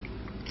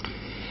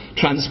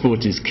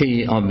Transport is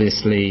key,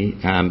 obviously.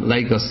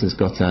 Lagos has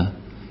got a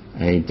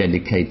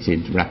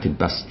dedicated rapid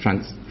bus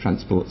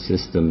transport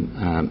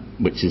system,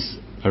 which is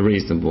a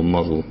reasonable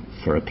model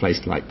for a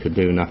place like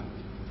Kaduna.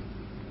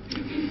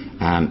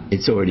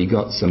 It's already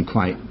got some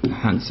quite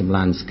handsome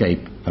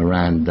landscape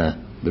around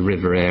the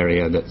river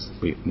area that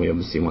we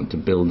obviously want to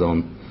build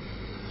on.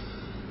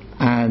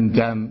 And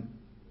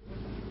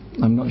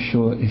I'm not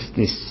sure if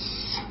this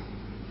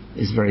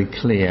is very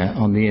clear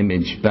on the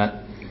image,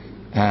 but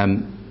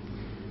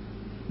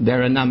there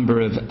are a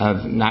number of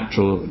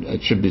natural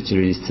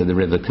tributaries to the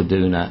River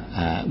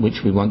Kaduna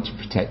which we want to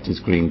protect as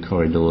green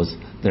corridors.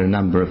 There are a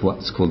number of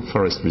what's called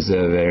forest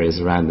reserve areas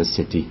around the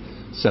city.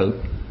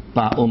 So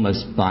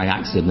almost by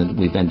accident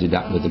we've ended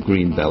up with a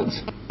green belt.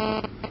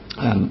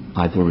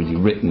 I've already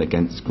written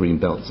against green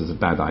belts as a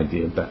bad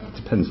idea, but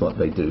it depends what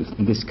they do.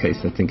 In this case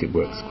I think it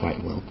works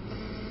quite well.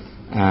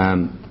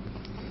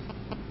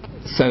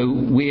 So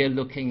we are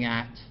looking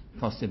at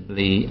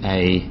possibly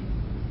a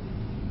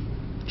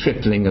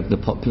tripling of the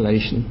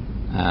population.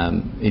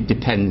 It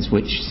depends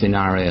which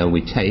scenario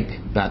we take,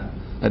 but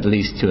at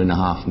least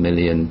 2.5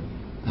 million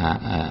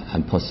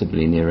and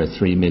possibly nearer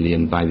 3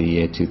 million by the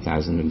year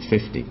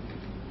 2050.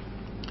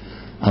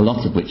 A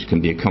lot of which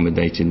can be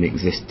accommodated in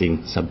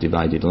existing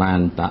subdivided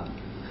land, but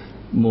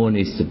more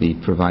needs to be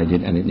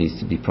provided and it needs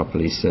to be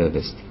properly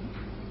serviced.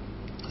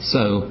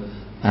 So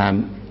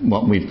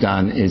what we've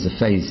done is a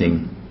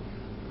phasing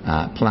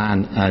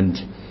plan, and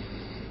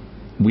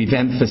we've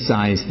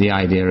emphasised the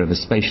idea of a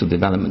spatial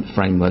development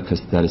framework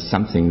as that is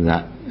something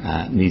that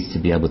needs to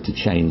be able to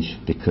change,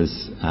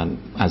 because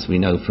as we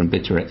know from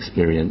bitter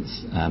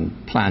experience,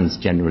 plans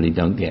generally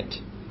don't get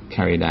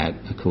carried out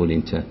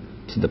according to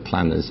the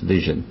planner's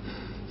vision.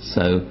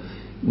 So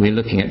we're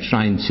looking at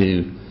trying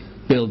to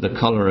build a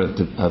collar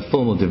of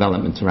formal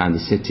development around the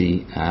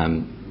city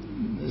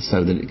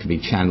so that it can be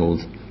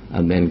channeled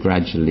and then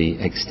gradually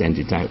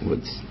extended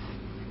outwards.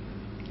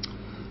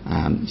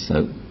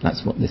 So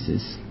that's what this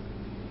is.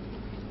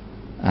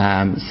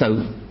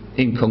 So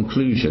in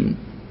conclusion,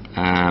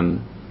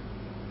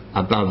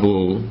 above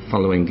all,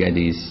 following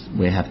Geddes,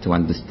 we have to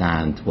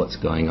understand what's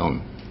going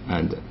on,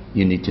 and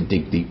you need to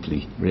dig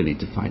deeply really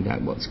to find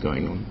out what's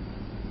going on,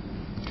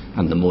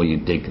 and the more you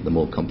dig, the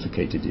more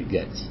complicated it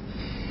gets.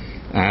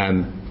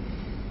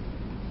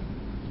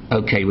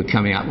 Okay, we're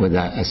coming up with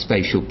a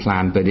spatial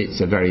plan, but it's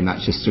very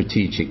much a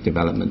strategic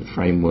development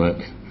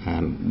framework.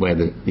 Where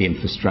the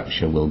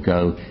infrastructure will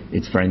go.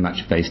 It's very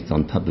much based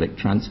on public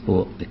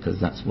transport, because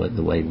that's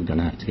the way we're going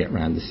to have to get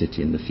around the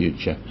city in the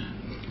future,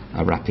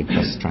 a rapid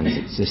bus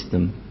transit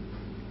system.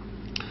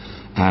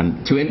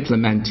 To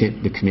implement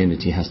it, the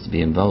community has to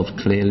be involved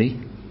clearly,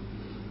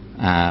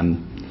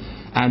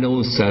 and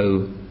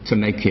also to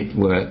make it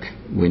work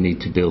we need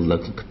to build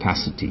local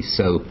capacity,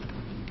 so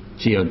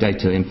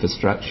geodata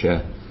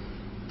infrastructure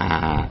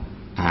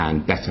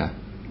and better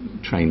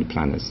trained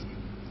planners.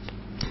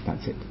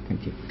 That's it.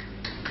 Thank you.